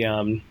of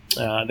the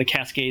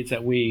cascades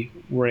that we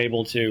were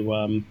able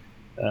to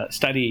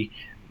study,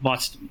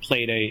 bots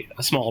played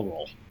a small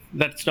role.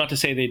 That's not to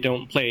say they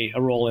don't play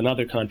a role in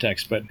other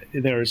contexts, but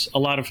there's a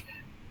lot of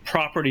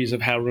properties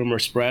of how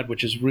rumors spread,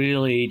 which is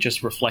really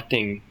just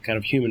reflecting kind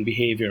of human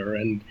behavior,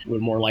 and we're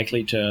more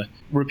likely to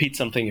repeat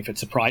something if it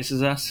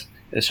surprises us.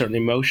 There's certain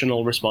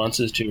emotional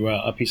responses to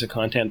a piece of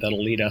content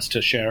that'll lead us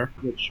to share,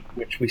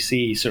 which we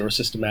see sort of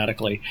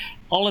systematically.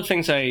 All the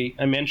things I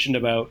mentioned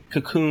about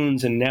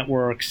cocoons and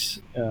networks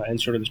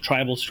and sort of the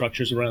tribal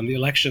structures around the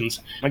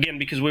elections, again,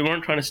 because we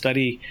weren't trying to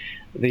study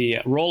the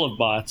role of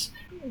bots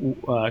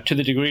to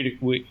the degree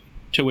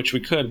to which we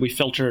could, we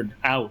filtered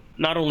out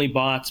not only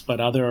bots, but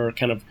other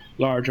kind of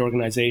large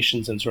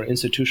organizations and sort of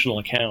institutional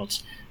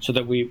accounts, so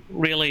that we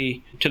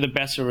really, to the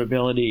best of our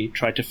ability,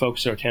 tried to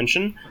focus our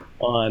attention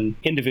on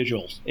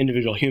individual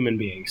human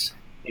beings.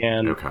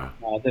 And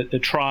the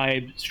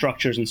tribe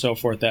structures and so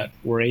forth that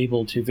we're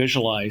able to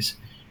visualize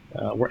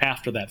were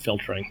after that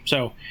filtering.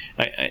 So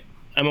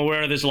I'm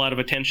aware there's a lot of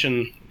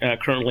attention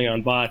currently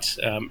on bots.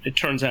 It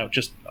turns out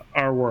just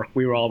our work,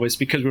 we were always,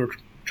 because we were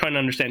trying to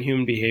understand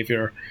human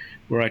behavior,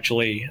 we're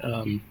actually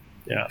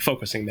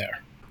focusing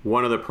there.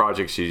 One of the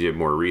projects you did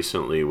more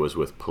recently was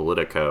with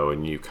Politico,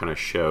 and you kind of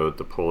showed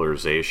the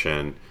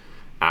polarization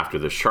after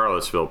the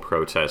Charlottesville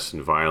protests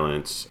and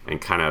violence.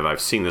 And kind of,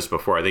 I've seen this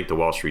before. I think the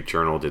Wall Street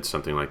Journal did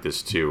something like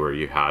this too, where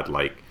you had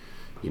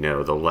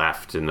the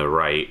left and the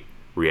right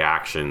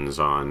reactions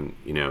on,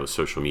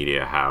 social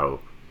media, how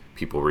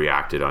people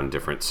reacted on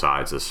different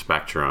sides of the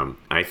spectrum.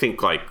 And I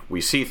think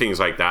we see things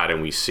like that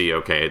and we see,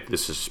 okay,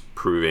 this is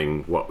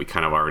proving what we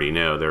kind of already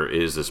know. There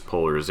is this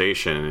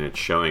polarization and it's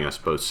showing us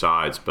both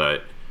sides.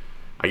 But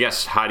I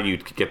guess, how do you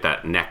get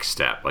that next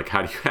step?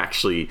 How do you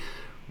actually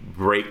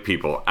break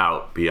people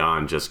out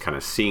beyond just kind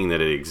of seeing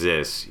that it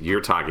exists?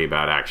 You're talking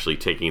about actually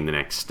taking the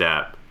next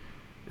step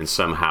and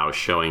somehow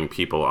showing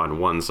people on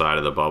one side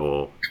of the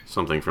bubble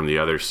something from the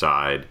other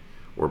side,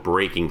 or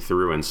breaking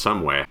through in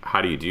some way.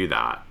 How do you do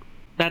that?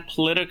 That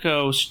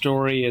Politico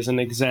story is an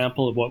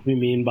example of what we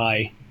mean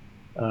by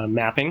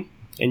mapping,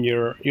 and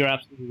you're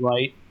absolutely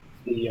right.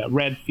 The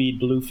red feed,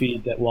 blue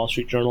feed that Wall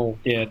Street Journal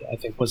did, I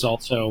think, was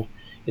also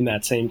in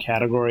that same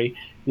category.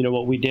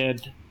 What we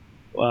did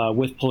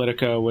with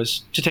Politico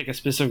was to take a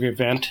specific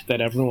event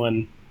that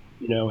everyone,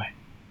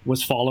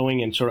 was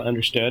following and sort of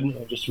understood,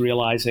 and just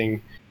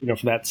realizing,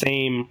 for that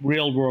same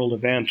real-world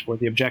event where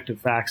the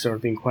objective facts are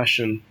being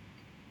questioned,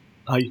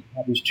 how you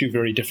have these two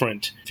very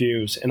different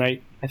views. And I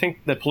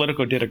think that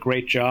Politico did a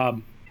great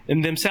job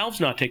in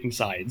themselves not taking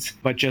sides,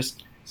 but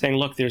just saying,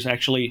 look, there's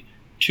actually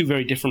two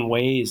very different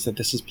ways that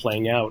this is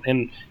playing out.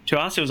 And to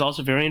us, it was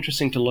also very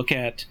interesting to look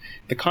at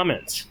the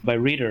comments by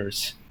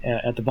readers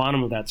at the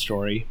bottom of that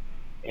story.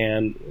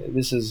 And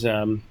this is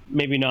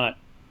maybe not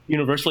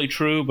universally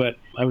true, but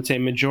I would say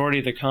majority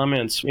of the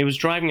comments, it was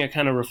driving a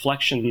kind of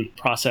reflection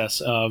process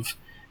of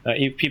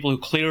people who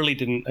clearly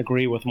didn't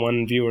agree with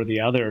one view or the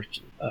other,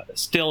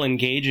 still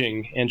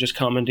engaging and just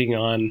commenting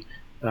on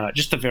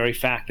just the very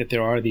fact that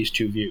there are these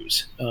two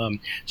views.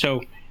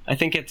 So I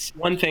think it's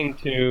one thing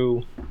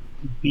to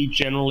be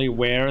generally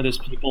aware there's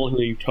people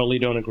who you totally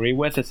don't agree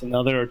with. It's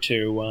another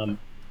to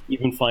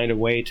even find a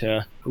way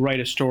to write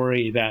a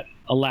story that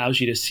allows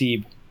you to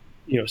see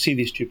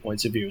these 2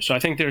 points of view. So I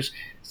think there's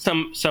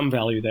some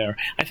value there.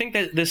 I think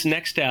that this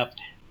next step,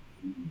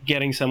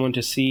 getting someone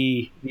to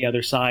see the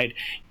other side,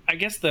 I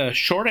guess the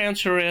short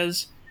answer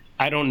is,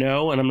 I don't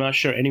know, and I'm not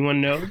sure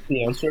anyone knows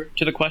the answer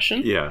to the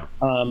question. Yeah.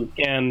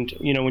 And,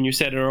 when you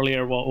said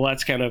earlier, well,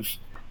 that's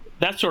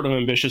sort of an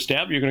ambitious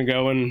step. You're going to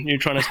go and you're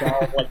trying to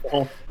solve the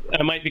whole,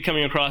 I might be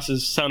coming across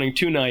as sounding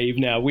too naive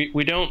now.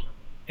 We don't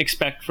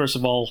expect, first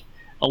of all,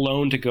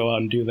 alone to go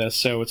out and do this.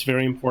 So it's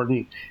very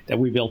important that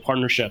we build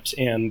partnerships.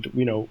 And,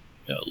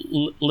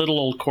 little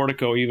old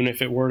Cortico, even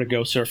if it were to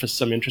go surface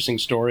some interesting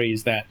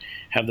stories that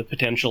have the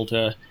potential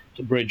to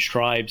bridge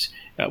tribes,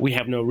 we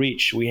have no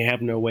reach. We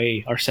have no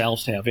way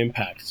ourselves to have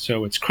impact.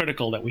 So it's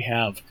critical that we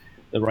have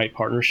the right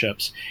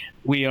partnerships.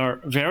 We are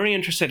very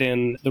interested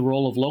in the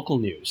role of local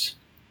news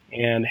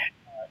and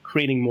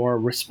creating more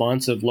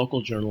responsive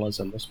local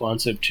journalism,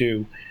 responsive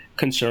to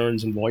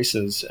concerns and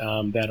voices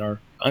that are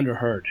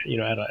underheard,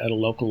 at a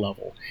local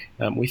level.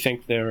 We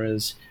think there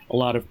is a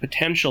lot of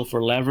potential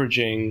for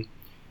leveraging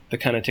the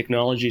kind of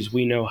technologies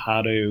we know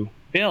how to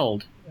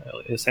build,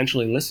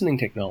 essentially listening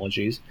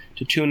technologies,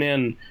 to tune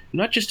in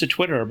not just to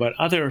Twitter, but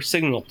other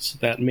signals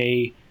that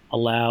may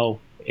allow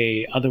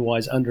a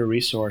otherwise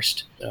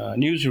under-resourced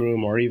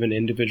newsroom or even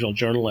individual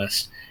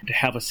journalists to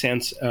have a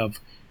sense of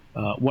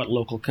what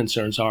local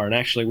concerns are. And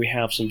actually, we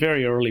have some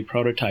very early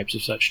prototypes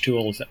of such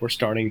tools that we're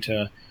starting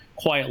to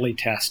quietly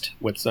test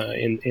with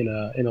in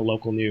a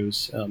local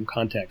news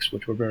context,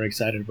 which we're very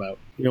excited about.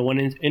 One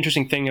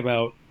interesting thing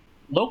about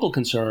local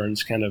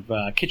concerns, kind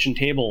of kitchen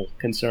table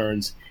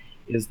concerns,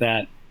 is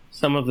that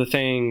some of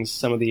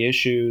the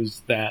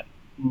issues that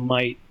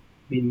might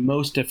be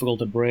most difficult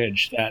to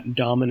bridge, that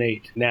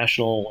dominate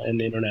national and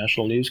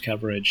international news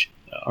coverage,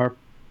 are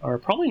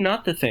probably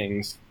not the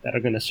things that are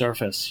going to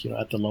surface,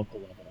 at the local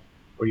level,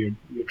 where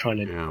you're trying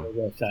to deal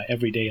with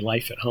everyday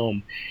life at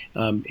home.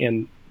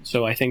 And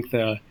so I think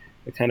the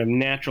kind of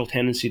natural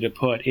tendency to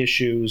put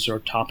issues or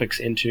topics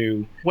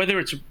into, whether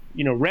it's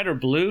red or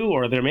blue,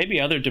 or there may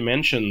be other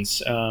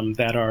dimensions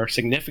that are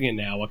significant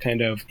now, a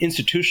kind of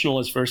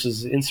institutionalist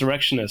versus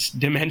insurrectionist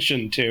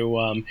dimension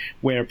to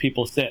where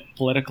people sit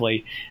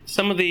politically.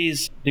 Some of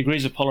these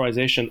degrees of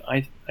polarization,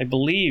 I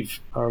believe,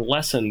 are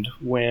lessened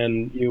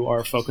when you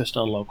are focused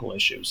on local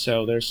issues.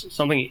 So there's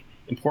something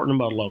important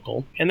about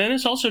local. And then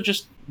it's also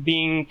just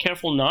being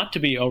careful not to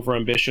be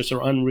overambitious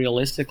or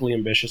unrealistically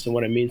ambitious in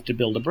what it means to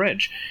build a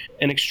bridge.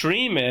 An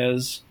extreme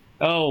is,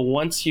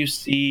 once you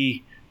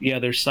see the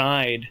other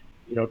side,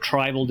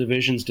 tribal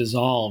divisions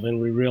dissolve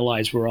and we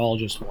realize we're all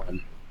just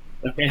one.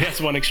 Okay,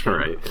 that's one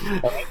extreme.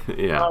 Right.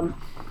 Yeah.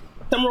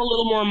 Some are a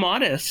little more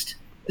modest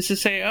is to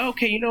say,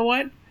 okay, you know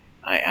what?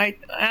 I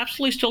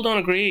absolutely still don't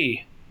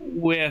agree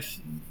with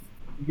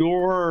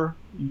your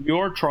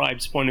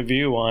tribe's point of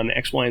view on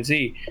X, Y, and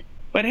Z.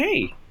 But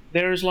hey,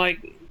 there's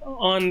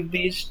on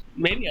these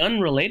maybe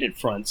unrelated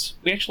fronts,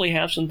 we actually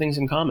have some things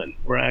in common.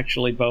 We're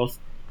actually both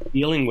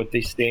dealing with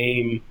the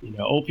same,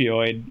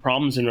 opioid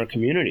problems in our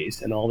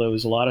communities, and although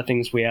there's a lot of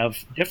things we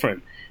have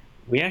different,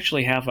 we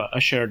actually have a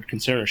shared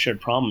concern, a shared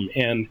problem.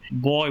 And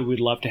boy, we'd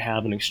love to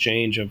have an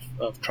exchange of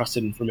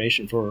trusted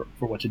information for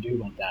what to do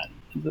about that.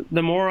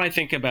 The more I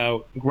think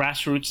about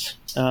grassroots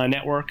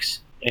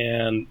networks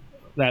and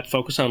that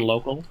focus on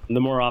local, the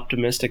more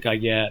optimistic I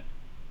get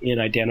in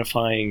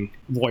identifying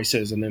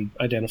voices and then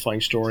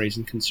identifying stories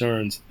and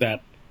concerns that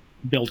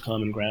build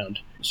common ground.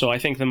 So I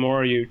think the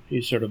more you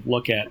sort of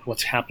look at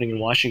what's happening in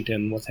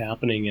Washington, what's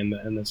happening in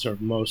the sort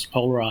of most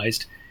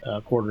polarized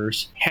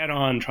quarters, head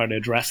on, try to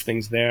address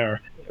things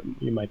there,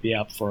 you might be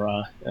up for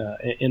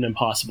an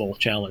impossible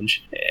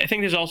challenge. I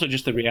think there's also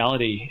just the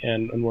reality,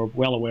 and we're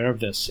well aware of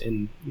this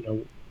in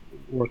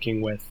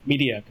working with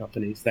media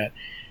companies, that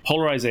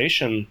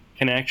polarization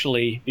can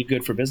actually be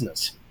good for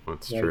business.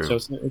 That's true.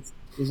 So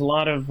there's a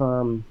lot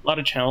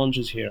of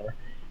challenges here,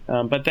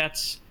 but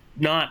that's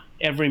not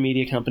every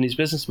media company's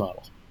business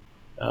model.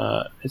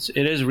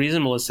 It is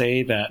reasonable to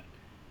say that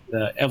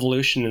the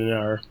evolution in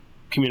our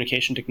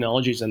communication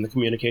technologies and the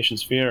communication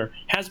sphere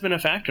has been a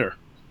factor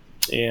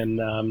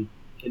in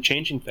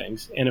changing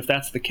things. And if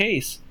that's the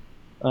case,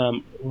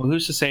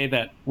 who's to say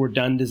that we're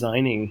done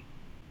designing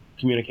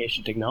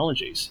communication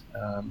technologies?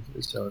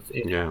 So if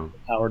it has the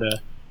power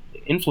to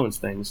influence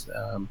things,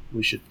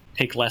 we should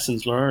take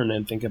lessons learned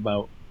and think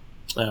about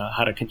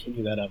how to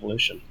continue that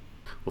evolution.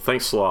 Well,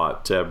 thanks a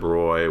lot, Deb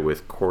Roy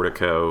with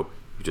Cortico.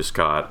 You just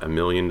got $1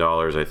 million,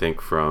 I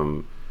think,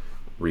 from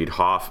Reid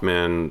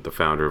Hoffman, the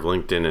founder of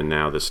LinkedIn, and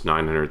now this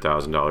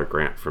 $900,000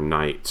 grant from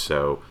Knight.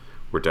 So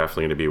we're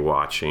definitely going to be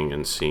watching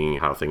and seeing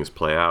how things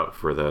play out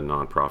for the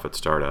nonprofit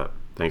startup.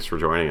 Thanks for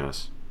joining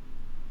us.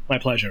 My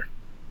pleasure.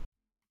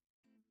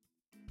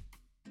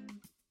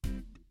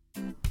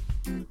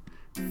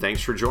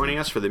 Thanks for joining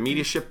us for the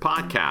MediaShift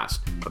podcast.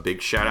 A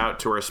big shout out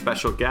to our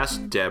special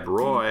guest, Deb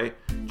Roy,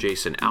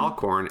 Jason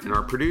Alcorn, and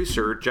our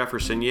producer,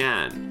 Jefferson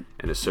Yen,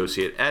 and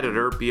associate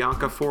editor,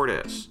 Bianca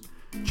Fortis.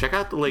 Check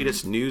out the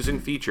latest news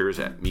and features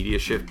at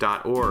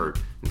MediaShift.org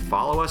and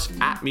follow us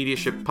at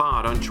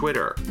MediaShiftPod on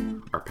Twitter.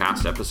 Our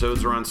past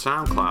episodes are on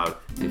SoundCloud,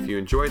 and if you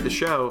enjoyed the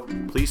show,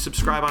 please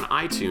subscribe on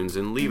iTunes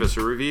and leave us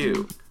a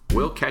review.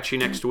 We'll catch you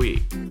next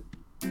week.